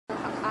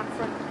I'm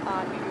from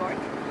New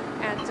York,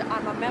 and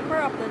I'm a member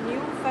of the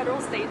new federal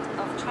state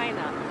of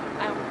China.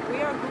 And we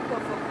are a group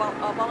of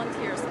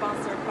volunteers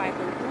sponsored by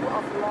the Rule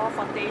of Law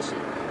Foundation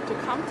to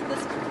come to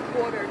this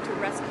border to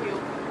rescue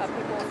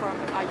people from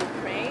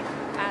Ukraine.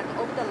 And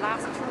over the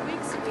last 2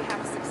 weeks, we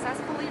have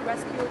successfully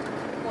rescued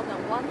more than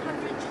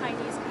 100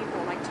 Chinese people,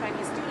 like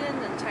Chinese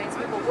students and Chinese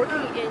people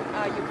working in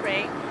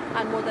Ukraine,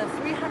 and more than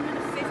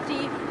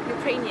 350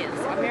 Ukrainians,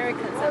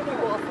 Americans, and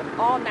people of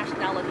all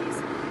nationalities.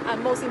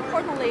 And most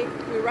importantly,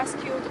 we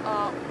rescued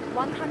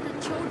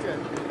 100 children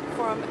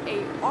from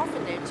an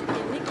orphanage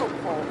in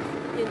Nikopol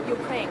in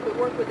Ukraine. We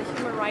work with the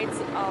human rights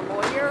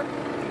lawyer,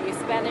 the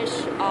Spanish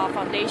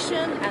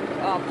Foundation, and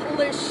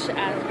Polish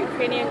and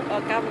Ukrainian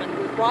government.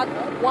 We brought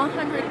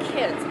 100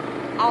 kids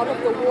out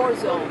of the war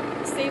zone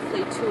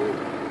safely to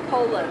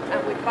Poland, and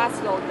we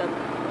busload them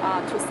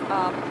to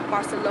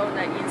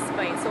Barcelona in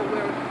Spain. So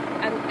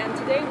and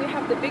today we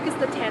have the biggest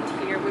tent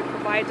here. We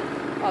provide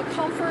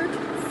comfort,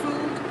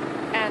 food,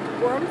 and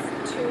warmth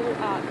to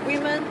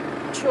women,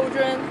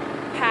 children,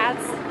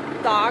 pets,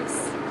 dogs,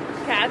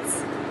 cats,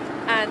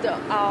 and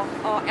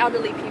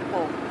elderly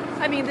people.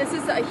 I mean, this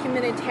is a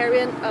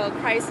humanitarian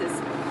crisis.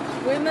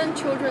 Women,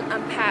 children,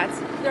 and pets,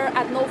 they're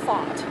at no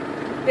fault.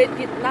 They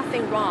did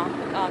nothing wrong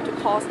to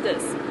cause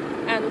this.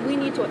 And we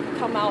need to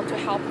come out to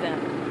help them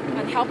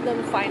and help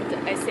them find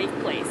a safe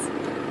place.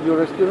 You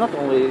rescue not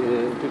only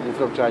people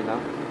from China,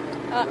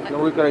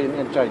 Ukraine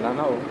and China,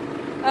 no?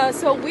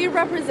 So we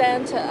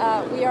represent,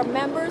 we are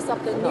members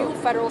of the new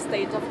federal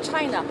state of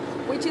China,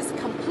 which is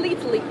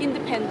completely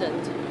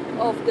independent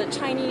of the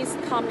Chinese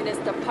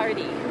Communist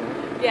Party.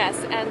 Yes,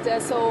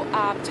 and so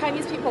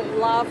Chinese people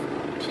love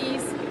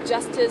peace,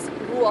 justice,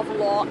 rule of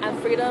law, and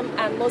freedom,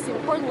 and most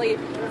importantly,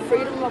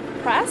 freedom of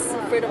press,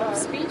 freedom of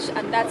speech,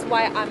 and that's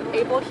why I'm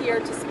able here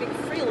to speak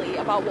freely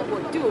about what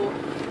we do.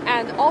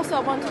 And also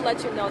I want to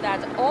let you know that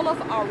all of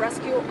our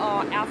rescue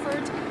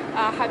efforts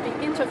have been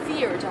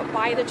interfered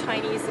by the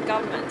Chinese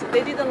government.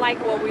 They didn't like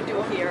what we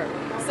do here.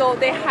 So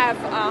they have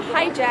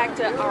hijacked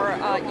our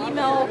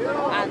email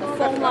and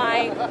phone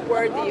line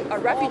where the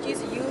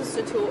refugees used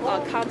to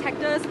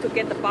contact us to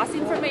get the bus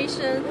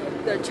information,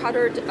 the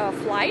chartered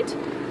flight.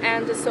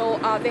 And so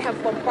they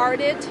have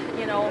bombarded,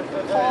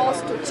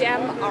 calls to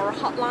jam our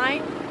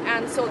hotline.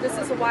 And so this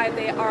is why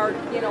they are,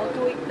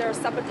 doing their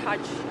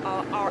sabotage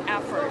our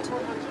effort.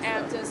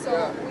 And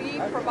so we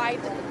provide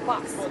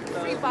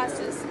free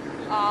buses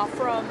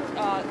from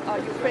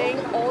Ukraine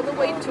all the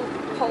way to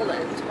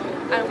Poland.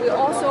 And we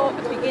also,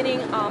 beginning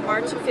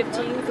March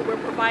 15th, we're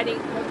providing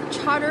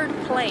chartered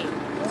plane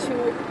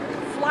to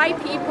fly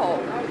people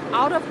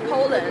out of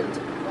Poland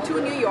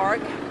to New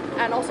York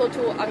and also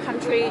to a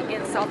country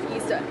in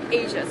Southeast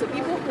Asia. So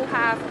people who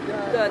have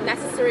the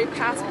necessary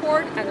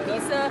passport and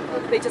visa,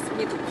 they just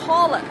need to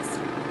call us,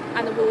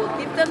 and we will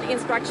give them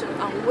instructions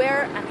on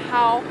where and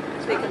how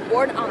they can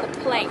board on the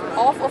plane,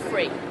 all for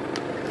free.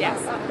 Yes,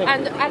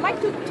 and I'd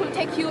like to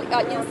take you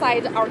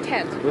inside our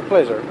tent. With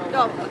pleasure.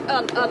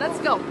 Let's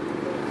go.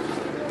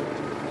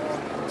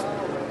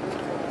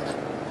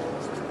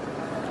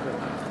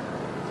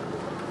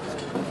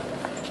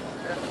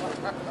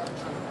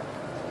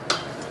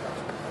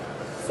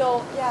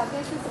 So yeah,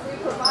 we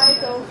provide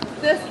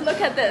this.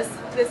 Look at this.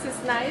 This is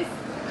nice,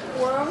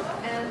 warm,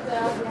 and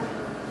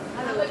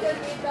look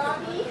at me,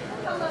 doggy.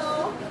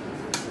 Hello.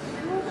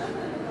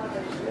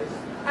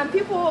 And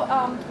people,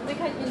 they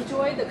can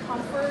enjoy the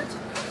comfort,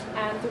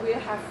 and we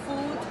have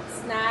food,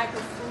 snack,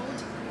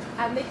 food,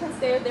 and they can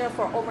stay there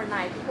for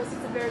overnight because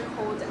it's very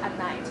cold at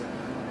night.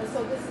 And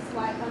so this is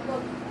why.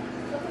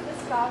 Look at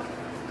this dog.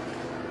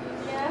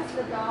 Yes,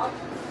 the dog.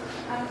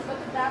 And look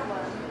at that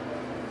one.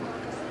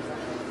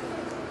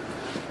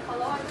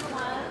 Hello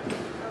everyone.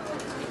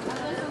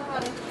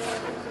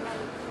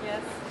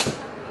 Yes.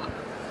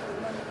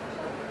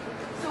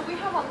 So we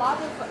have a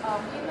lot of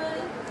women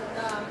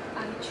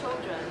and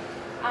children,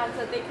 and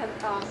they can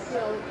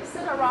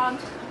sit around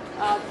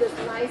this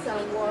nice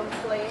and warm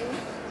flame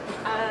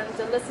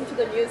and listen to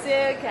the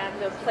music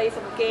and play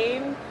some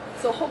game.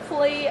 So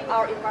hopefully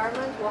our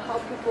environment will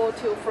help people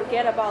to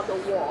forget about the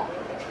war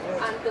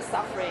and the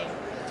suffering.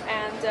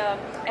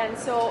 And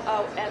so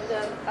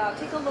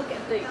take a look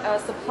at the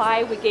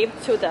supply we gave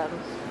to them,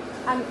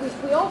 and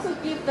we also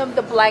give them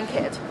the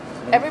blanket.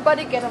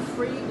 Everybody get a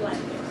free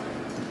blanket,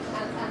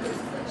 and this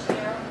is the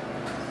chair.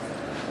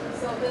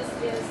 So this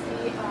is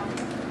the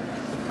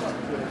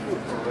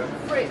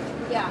free,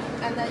 yeah.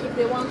 And then if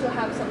they want to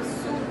have some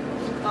soup,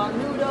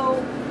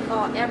 noodle,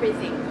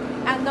 everything.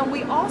 And then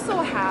we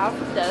also have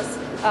this.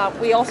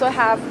 We also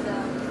have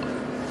the.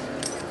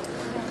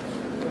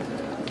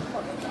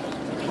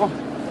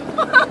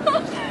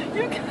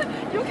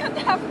 you can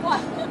have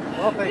one.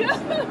 Oh, thanks.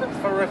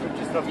 For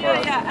refugees, not for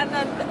us. Yeah, and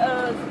then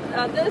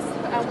this,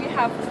 we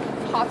have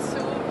hot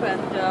soup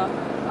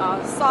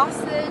and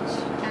sausage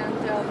and.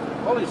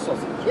 Polish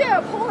sausage.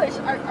 Yeah, Polish.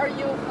 Are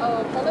you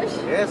Polish?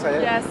 Yes, I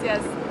am.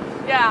 Yes.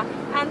 Yeah,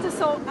 and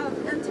so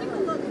and take a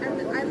look,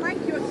 and I'd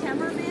like your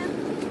cameraman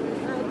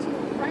to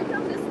write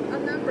down this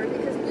number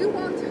because we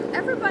want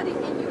everybody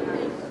in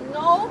Ukraine to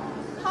know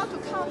how to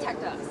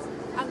contact us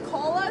and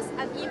call us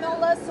and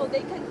email us so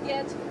they can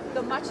get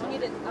the much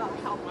needed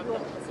help.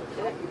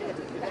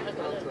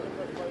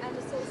 And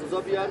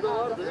so the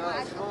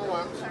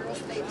federal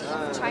state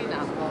of China.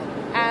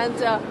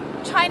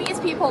 And Chinese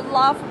people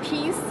love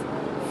peace,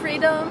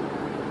 freedom,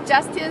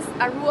 justice,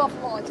 and rule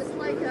of law, just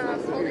like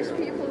Polish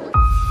people.